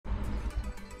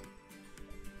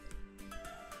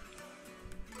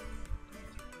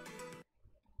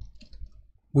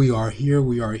We are here,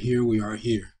 we are here, we are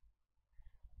here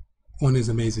on this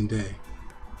amazing day.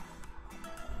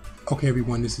 Okay,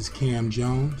 everyone, this is Cam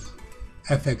Jones,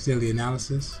 FX Daily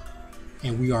Analysis,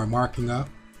 and we are marking up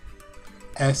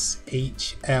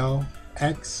SHLX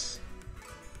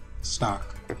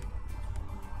stock.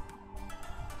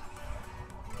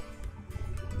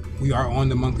 We are on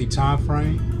the monthly time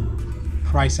frame.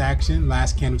 Price action,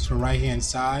 last candle to the right hand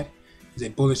side is a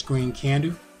bullish green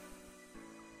candle.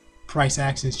 Price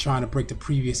action is trying to break the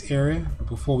previous area. But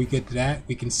before we get to that,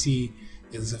 we can see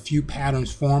there's a few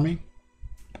patterns forming.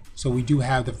 So we do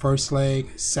have the first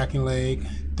leg, second leg,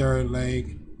 third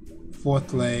leg,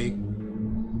 fourth leg.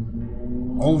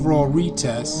 Overall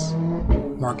retest,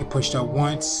 market pushed up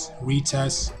once,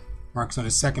 retest, market's on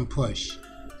the second push.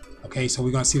 Okay, so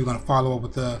we're going to see, we're going to follow up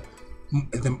with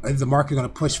is the market going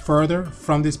to push further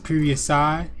from this previous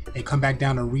side and come back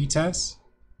down to retest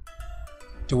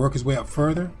to work its way up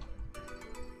further?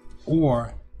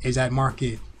 Or is that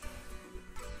market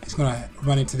is going to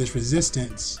run into this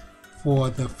resistance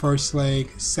for the first leg,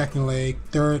 second leg,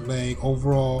 third leg,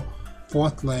 overall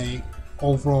fourth leg,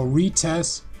 overall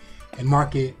retest, and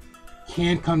market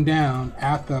can come down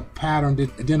after a pattern to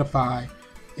identify.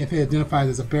 If it identifies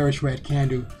as a bearish red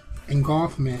candle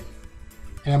engulfment,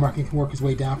 and that market can work its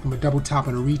way down from a double top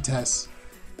and a retest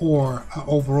or an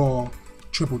overall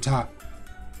triple top.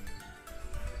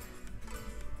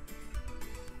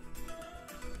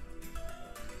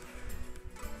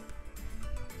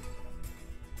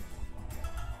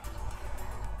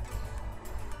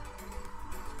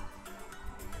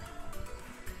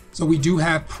 So we do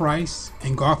have price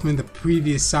engulfment. The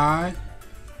previous side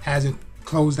hasn't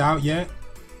closed out yet.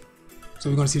 So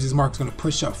we're going to see if this market's going to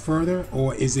push up further,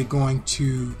 or is it going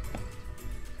to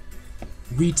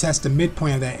retest the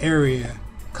midpoint of that area,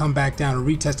 come back down and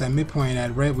retest that midpoint of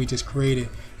that red we just created,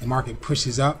 and market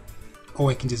pushes up,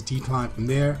 or it can just decline from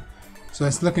there. So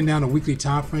let's looking down the weekly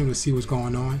time frame to see what's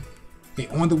going on. Okay,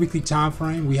 on the weekly time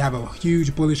frame, we have a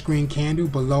huge bullish green candle.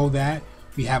 Below that,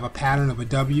 we have a pattern of a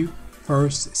W.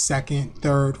 First, second,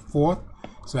 third, fourth.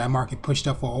 So that market pushed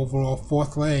up for overall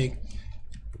fourth leg.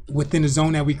 Within the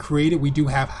zone that we created, we do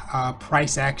have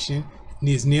price action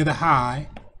is near the high.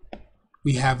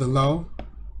 We have the low,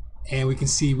 and we can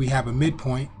see we have a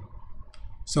midpoint.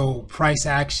 So price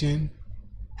action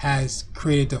has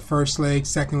created the first leg,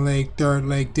 second leg, third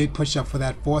leg, did push up for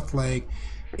that fourth leg.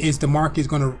 Is the market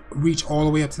going to reach all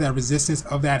the way up to that resistance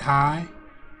of that high,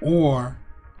 or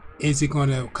is it going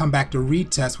to come back to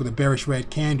retest with a bearish red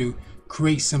candle,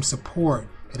 create some support,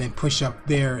 and then push up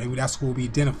there? And that's what we'll be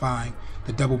identifying,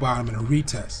 the double bottom and a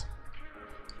retest.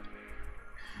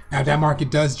 Now, if that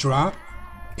market does drop,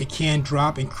 it can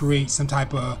drop and create some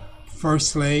type of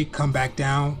first leg, come back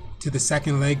down to the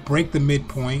second leg, break the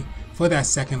midpoint for that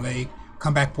second leg,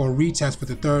 come back for a retest for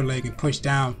the third leg, and push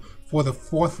down for the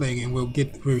fourth leg, and we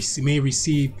may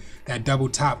receive that double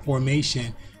top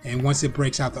formation. And once it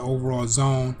breaks out the overall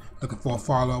zone, looking for a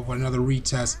follow or another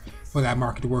retest for that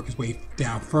market to work its way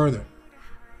down further.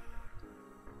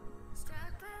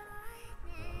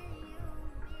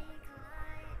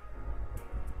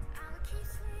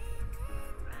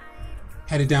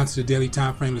 Headed down to the daily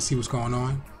time frame to see what's going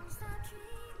on.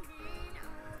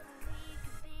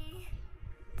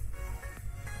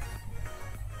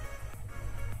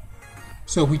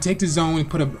 So if we take the zone and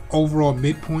put an overall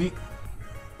midpoint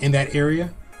in that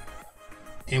area,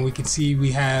 and we can see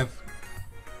we have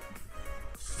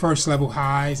first level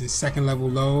highs and second level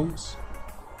lows.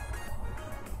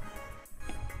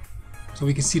 So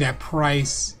we can see that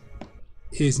price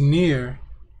is near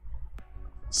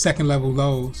second level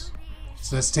lows.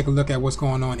 So let's take a look at what's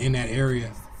going on in that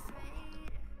area.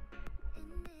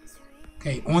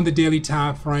 Okay, on the daily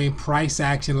time frame, price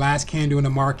action, last candle in the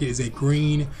market is a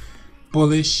green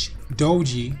bullish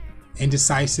doji.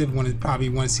 Indecisive, probably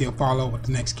want to see a follow with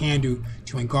the next candle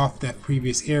to engulf that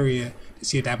previous area to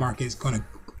see if that market is going to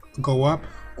go up,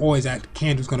 or is that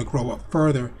candle going to grow up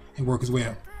further and work its way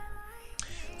up.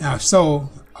 Now,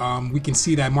 we can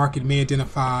see that market may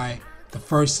identify the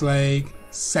first leg,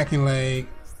 second leg,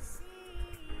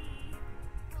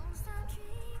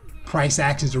 price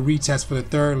actions to retest for the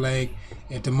third leg.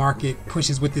 If the market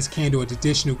pushes with this candle, a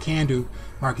additional candle,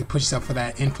 market pushes up for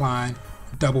that incline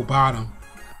double bottom.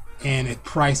 And if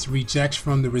price rejects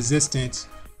from the resistance,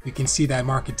 we can see that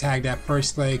market tag that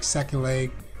first leg, second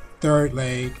leg, third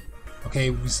leg.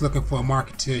 Okay, we're just looking for a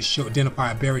market to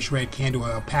identify a bearish red candle,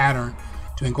 a pattern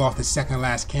to engulf the second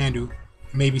last candle,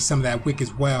 maybe some of that wick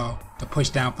as well to push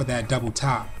down for that double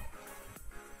top.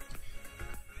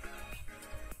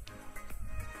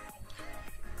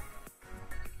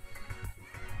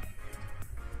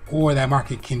 or that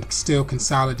market can still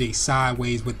consolidate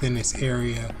sideways within this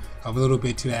area of a little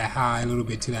bit to that high, a little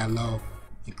bit to that low,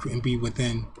 and be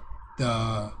within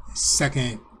the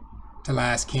second to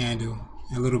last candle,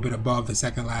 and a little bit above the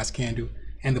second last candle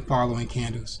and the following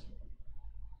candles.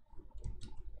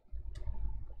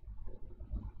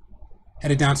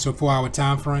 Headed down to the 4-hour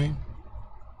time frame.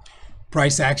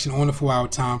 Price action on the 4-hour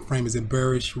time frame is a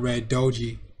bearish red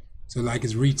doji. So like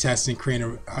it's retesting,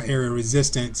 creating an area of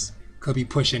resistance, could be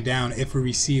pushing down if we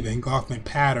receive an engulfment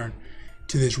pattern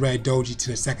to this red doji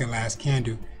to the second last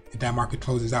candle. If that market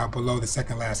closes out below the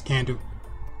second last candle,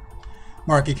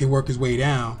 market can work its way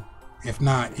down. If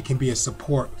not, it can be a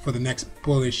support for the next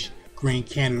bullish green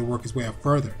candle to work its way up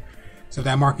further. So if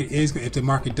the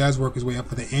market does work its way up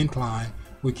for the incline,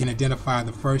 we can identify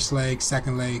the first leg,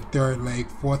 second leg, third leg,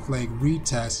 fourth leg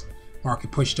retest.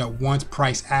 Market pushed up once.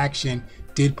 Price action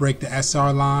did break the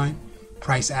SR line.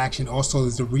 Price action also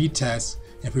is the retest.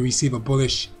 If we receive a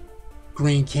bullish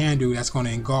green candle, that's going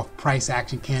to engulf price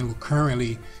action candle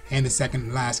currently and the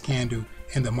second last candle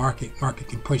in the market. Market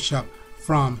can push up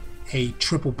from a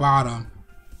triple bottom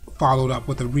followed up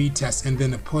with a retest and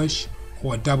then a push,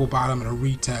 or a double bottom and a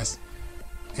retest,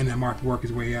 and then market work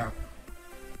its way up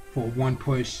for one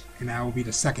push, and that will be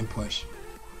the second push.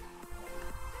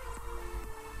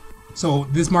 So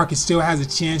this market still has a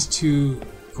chance to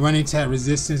run into that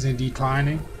resistance and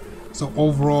declining. So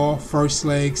overall, first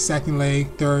leg, second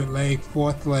leg, third leg,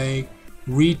 fourth leg,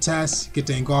 retest, get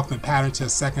the engulfment pattern to a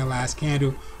second last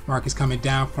candle. Market's coming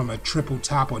down from a triple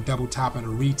top or double top and a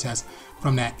retest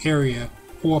from that area,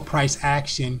 or price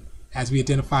action. As we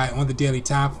identify on the daily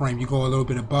time frame, you go a little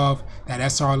bit above that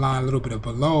SR line, a little bit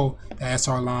below that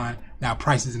SR line. Now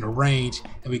price is in a range,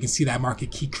 and we can see that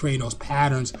market keep creating those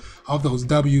patterns of those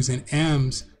W's and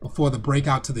M's before the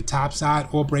breakout to the top side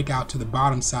or breakout to the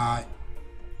bottom side.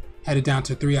 Headed down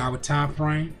to 3-hour time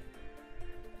frame.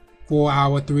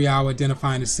 4-hour, 3-hour,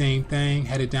 identifying the same thing.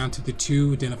 Headed down to the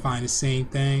 2, identifying the same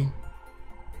thing.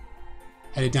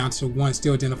 Headed down to 1,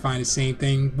 still identifying the same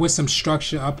thing with some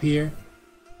structure up here.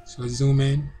 So let's zoom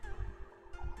in.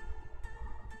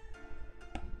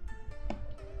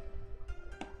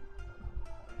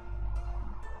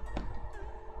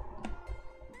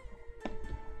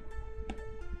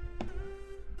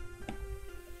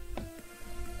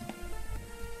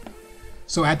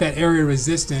 So at that area of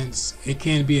resistance, it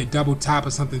can be a double top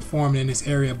or something formed in this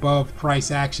area above price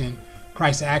action.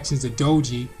 Price action is a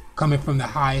doji coming from the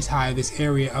highest high of this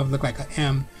area of look like an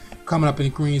M. Coming up in the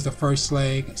green is the first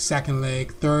leg, second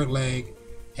leg, third leg,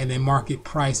 and then market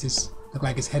prices look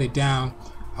like it's headed down.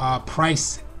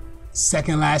 Price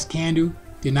second last candle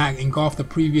did not engulf the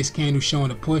previous candle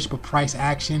showing a push, but price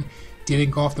action did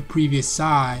engulf the previous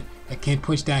side that can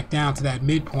push that down to that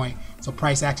midpoint. So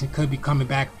price action could be coming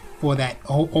back for that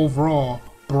overall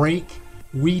break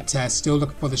retest, still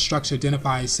looking for the structure to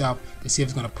identify itself to see if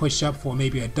it's going to push up for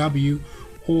maybe a W,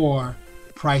 or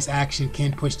price action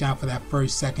can push down for that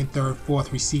first, second, third,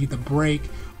 fourth, receive the break,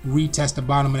 retest the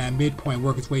bottom of that midpoint,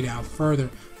 work its way down further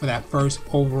for that first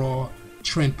overall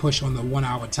trend push on the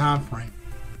 1-hour time frame.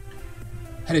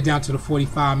 Headed down to the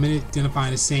 45-minute,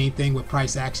 identifying the same thing with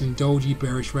price action doji,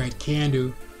 bearish red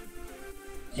candle,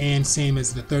 and same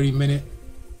as the 30-minute.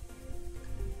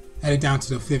 Headed down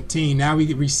to the 15. Now we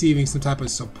get receiving some type of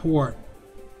support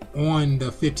on the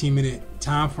 15-minute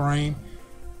time frame.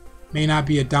 May not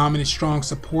be a dominant strong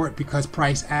support because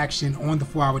price action on the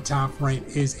 4-hour time frame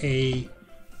is a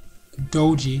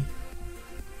doji.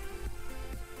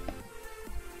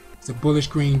 It's a bullish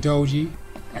green doji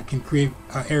that can create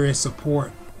an area of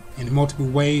support in multiple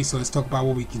ways. So let's talk about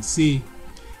what we can see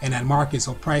in that market.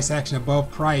 So price action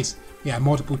above price, we have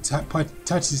multiple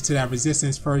touches to that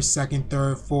resistance, first, second,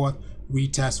 third, fourth,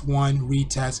 retest, 1,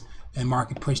 retest, and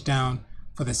market push down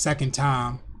for the second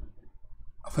time,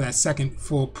 for that second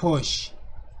full push.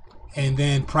 And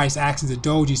then price action is a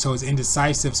doji, so it's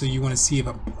indecisive, so you want to see if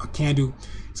a candle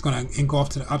is going to engulf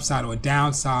to the upside or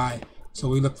downside. So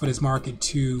we look for this market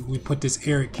to, we put this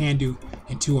area candle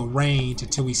into a range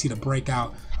until we see the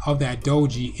breakout of that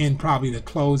doji in probably the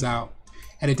closeout.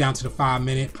 Headed down to the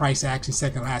 5-minute, price action,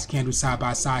 second last candle, side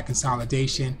by side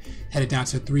consolidation. Headed down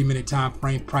to the 3-minute time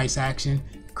frame, price action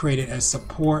created as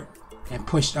support and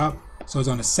pushed up. So it's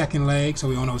on the second leg, so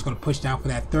we don't know it's going to push down for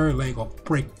that third leg or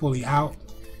break fully out.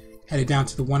 Headed down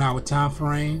to the 1-hour time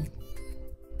frame,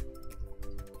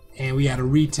 and we had a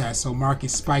retest. So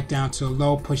market spiked down to the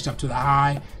low, pushed up to the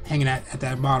high, hanging at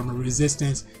that bottom of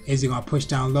resistance. Is it going to push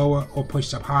down lower or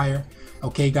push up higher?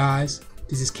 Okay guys,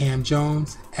 this is Cam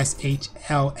Jones,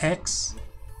 SHLX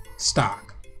stock.